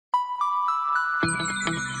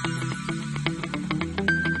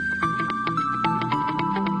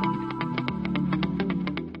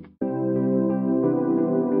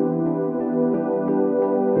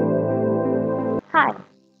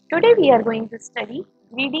Today we are going to study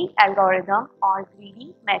greedy algorithm or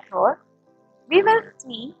greedy method. We will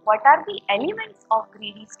see what are the elements of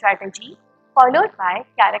greedy strategy followed by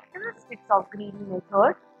characteristics of greedy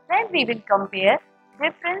method. Then we will compare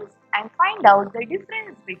difference and find out the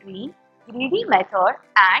difference between greedy method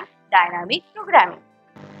and dynamic programming.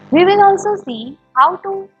 We will also see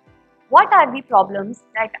what are the problems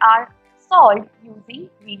that are solved using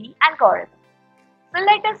greedy algorithm. So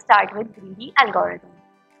let us start with greedy algorithm.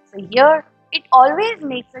 So here it always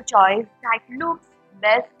makes a choice that looks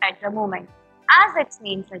best at the moment, as its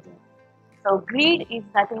name suggests. So greed is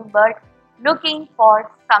nothing but looking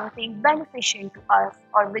for something beneficial to us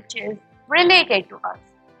or which is related to us.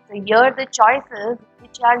 So here the choices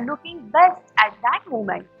which are looking best at that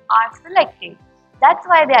moment are selected. That's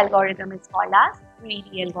why the algorithm is called as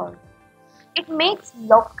greedy algorithm. It makes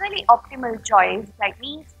locally optimal choice. That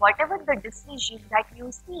means whatever the decision that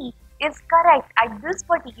you see is correct at this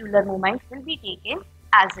particular moment will be taken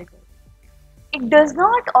as it is. It does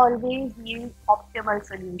not always yield optimal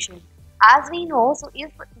solution. As we know, so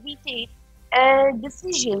if we take a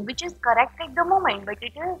decision which is correct at the moment, but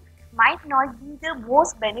it might not be the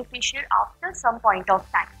most beneficial after some point of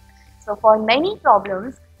time. So for many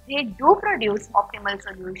problems, they do produce optimal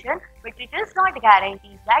solution, but it is not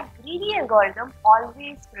guaranteed that greedy algorithm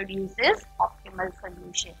always produces optimal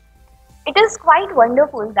solution. It is quite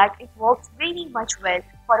wonderful that it works very much well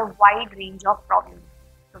for a wide range of problems.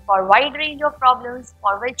 So for a wide range of problems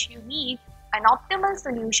for which you need an optimal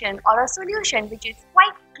solution or a solution which is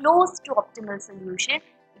quite close to optimal solution,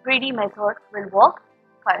 greedy method will work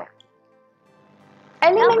correctly.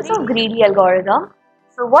 Elements of greedy algorithm.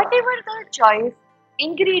 So whatever the choice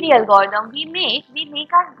in greedy algorithm we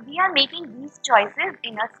are making these choices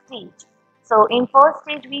in a stage. So in first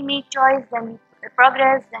stage we make choice, then we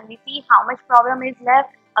progress, then we see how much problem is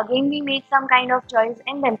left, again we make some kind of choice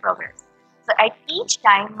and then progress. So at each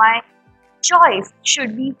time my choice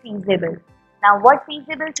should be feasible. Now what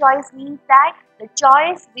feasible choice means? That the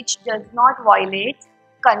choice which does not violate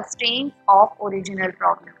constraints of original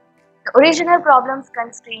problem. The original problem's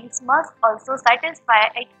constraints must also satisfy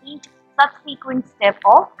at each subsequent step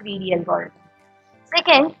of greedy algorithm.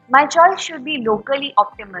 Second, my choice should be locally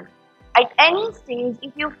optimal. At any stage,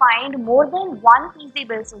 if you find more than one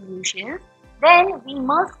feasible solution, then we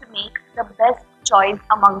must make the best choice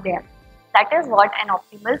among them. That is what an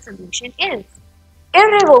optimal solution is.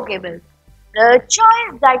 Irrevocable. The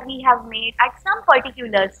choice that we have made at some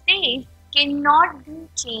particular stage cannot be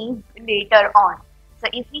changed later on. So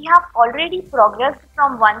if we have already progressed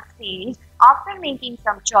from one stage after making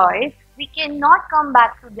some choice, we cannot come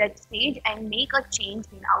back to that stage and make a change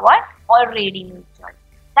in our already made choice.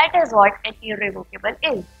 That is what an irrevocable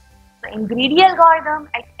is. So in greedy algorithm,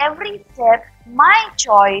 at every step, my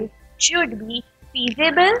choice should be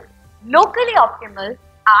feasible, locally optimal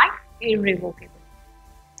and irrevocable.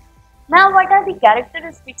 Now what are the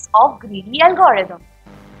characteristics of greedy algorithm?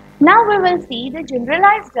 Now we will see the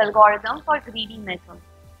generalized algorithm for greedy method.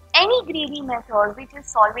 Any greedy method which is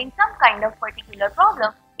solving some kind of particular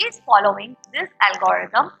problem is following this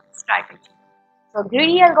algorithm strategy. So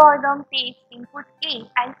greedy algorithm takes input A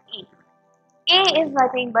and A. A is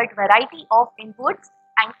nothing but variety of inputs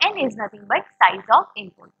and N is nothing but size of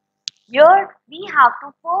input. Here we have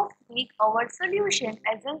to first make our solution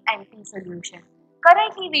as an empty solution.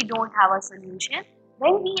 Currently we don't have a solution.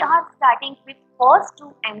 When we are starting with first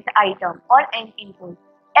to nth item or n input,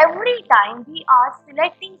 every time we are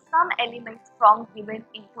selecting some elements from given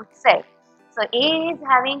input set. So A is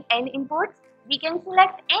having n inputs, we can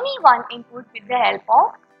select any one input with the help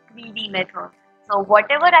of greedy method. So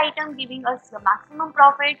whatever item giving us the maximum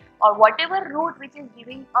profit or whatever route which is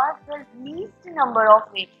giving us the least number of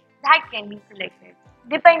ways, that can be selected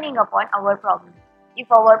depending upon our problem.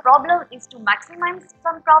 If our problem is to maximize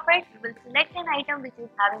some profit, we will select an item which is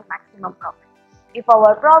having maximum profit. If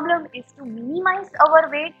our problem is to minimize our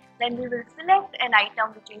weight, then we will select an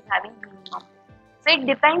item which is having minimum weight. So it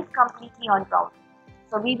depends completely on problem.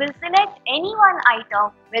 So we will select any one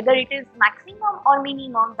item, whether it is maximum or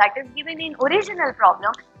minimum that is given in original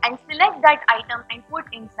problem, and select that item and put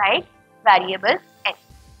inside variable x.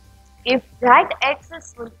 If that x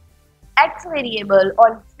variable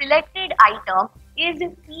or selected item is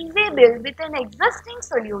feasible with an existing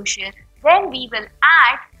solution, then we will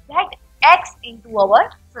add that x into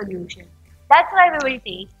our solution. That's why we will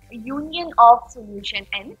take a union of solution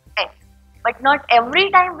and x. But not every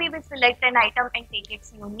time we will select an item and take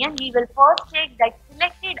its union. We will first check that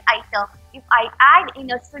selected item, if I add in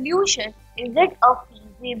a solution, is it a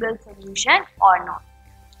feasible solution or not.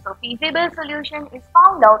 So feasible solution is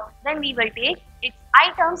found out, then we will take its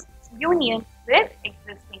items union with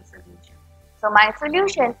existing solution. So my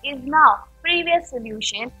solution is now previous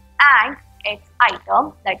solution and its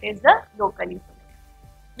item, that is the locally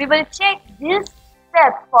selected. We will check this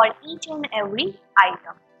step for each and every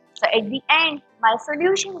item. So at the end, my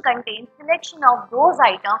solution contains selection of those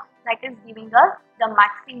items that is giving us the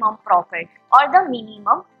maximum profit or the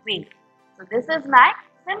minimum weight. So this is my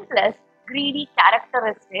simplest greedy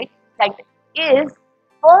characteristic, that is,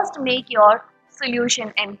 first make your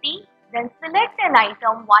solution empty, then select an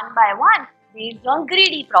item one by one based on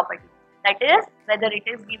greedy property. That is, whether it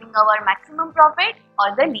is giving our maximum profit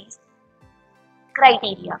or the least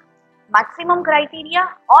criteria. Maximum criteria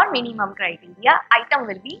or minimum criteria, item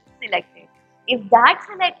will be selected. If that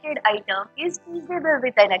selected item is feasible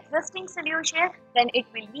with an existing solution, then it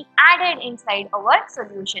will be added inside our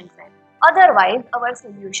solution set. Otherwise, our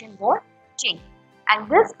solution won't change. And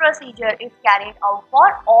this procedure is carried out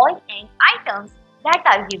for all n items that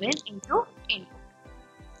are given into input.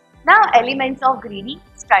 Now, elements of greedy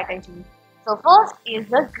strategy. So first is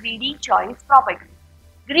the greedy choice property.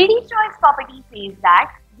 Greedy choice property says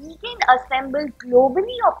that we can assemble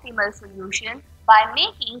globally optimal solution by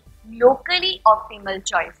making locally optimal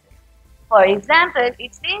choices. For example,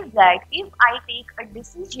 it says that if I take a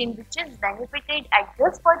decision which is benefited at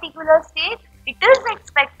this particular stage, it is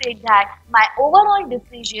expected that my overall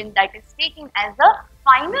decision that is taken as a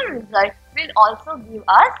final result will also give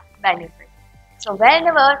us benefit. So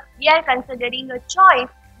whenever we are considering a choice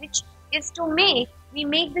which is to make, we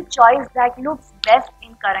make the choice that looks best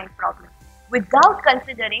in current problem without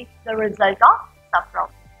considering the result of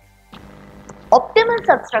sub-problem. Optimal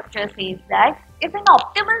substructure says that if an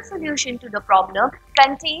optimal solution to the problem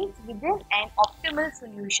contains within an optimal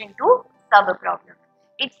solution to sub-problem.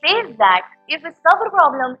 It says that if a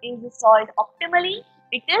sub-problem is solved optimally,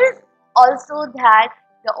 it is also that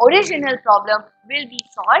the original problem will be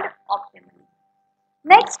solved optimally.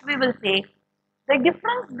 Next, we will say the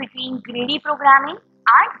difference between greedy programming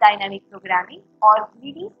and dynamic programming, or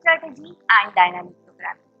greedy strategy and dynamic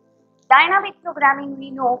programming. Dynamic programming, we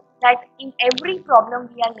know that in every problem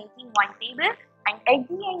we are making one table, and at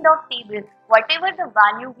the end of table, whatever the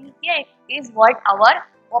value we get is what our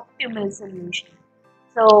optimal solution.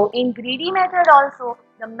 So in greedy method also,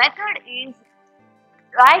 the method is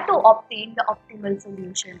try to obtain the optimal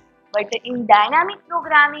solution. But in dynamic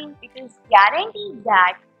programming, it is guaranteed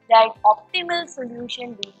that optimal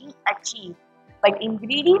solution will be achieved. But in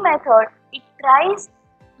greedy method, it tries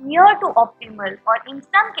near to optimal, or in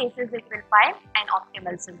some cases it will find an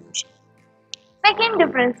optimal solution. Second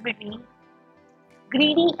difference between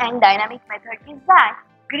greedy and dynamic method is that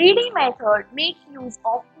greedy method makes use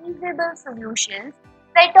of feasible solutions,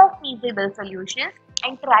 set of feasible solutions,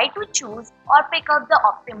 and try to choose or pick up the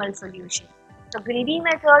optimal solution. So greedy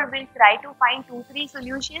method will try to find 2-3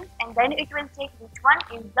 solutions, and then it will check which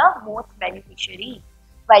one is the most beneficiary.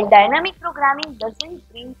 While dynamic programming doesn't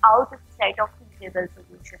bring out a set of feasible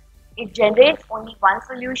solutions. It generates only one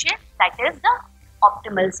solution, that is the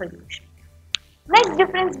optimal solution. Next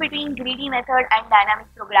difference between greedy method and dynamic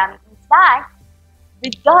programming is that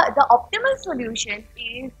the optimal solution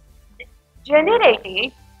is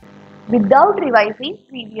generated without revising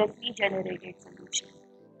previously generated solutions.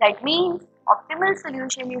 That means optimal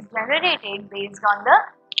solution is generated based on the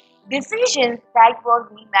decisions that were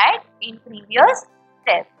made in previous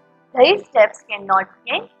steps. These steps cannot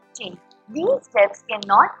change. These steps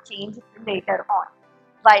cannot change later on.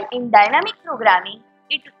 While in dynamic programming,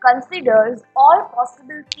 it considers all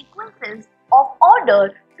possible sequences of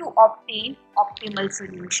order to obtain optimal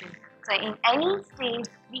solution. So in any stage,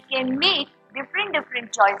 we can make different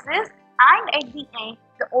choices, and at the end,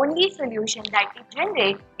 the only solution that it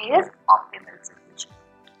generates is optimal solution.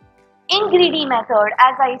 In greedy method,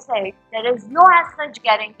 as I said, there is no as such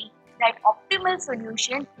guarantee that optimal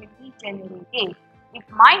solution will be generated. It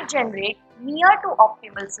might generate near to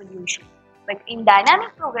optimal solution. But in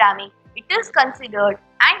dynamic programming, it is considered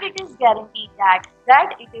and it is guaranteed that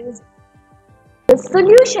the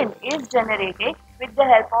solution is generated with the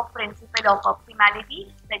help of principle of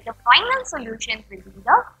optimality, that the final solution will be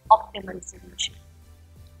the optimal solution.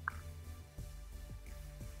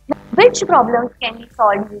 Which problems can be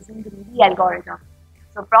solved using greedy algorithm?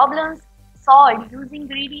 So problems solved using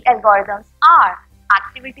greedy algorithms are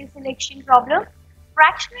activity selection problem,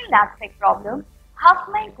 fractional knapsack problem,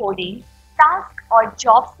 Huffman coding, task or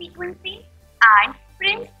job sequencing, and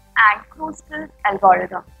Prim's and Kruskal's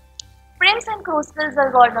algorithm. Prim's and Kruskal's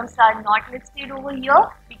algorithms are not listed over here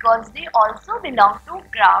because they also belong to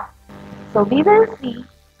graph. So we will see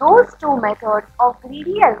those two methods of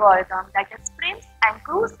greedy algorithm, that is Prim's and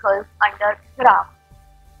Kruskal's, under graph.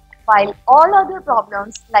 While all other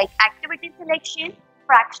problems like activity selection,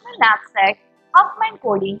 fractional knapsack, Huffman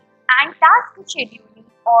coding, and task scheduling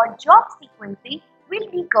or job sequencing will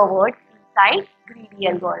be covered inside greedy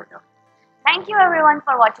algorithm. Thank you everyone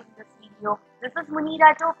for watching this video. This is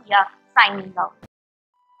Munira Topia signing out.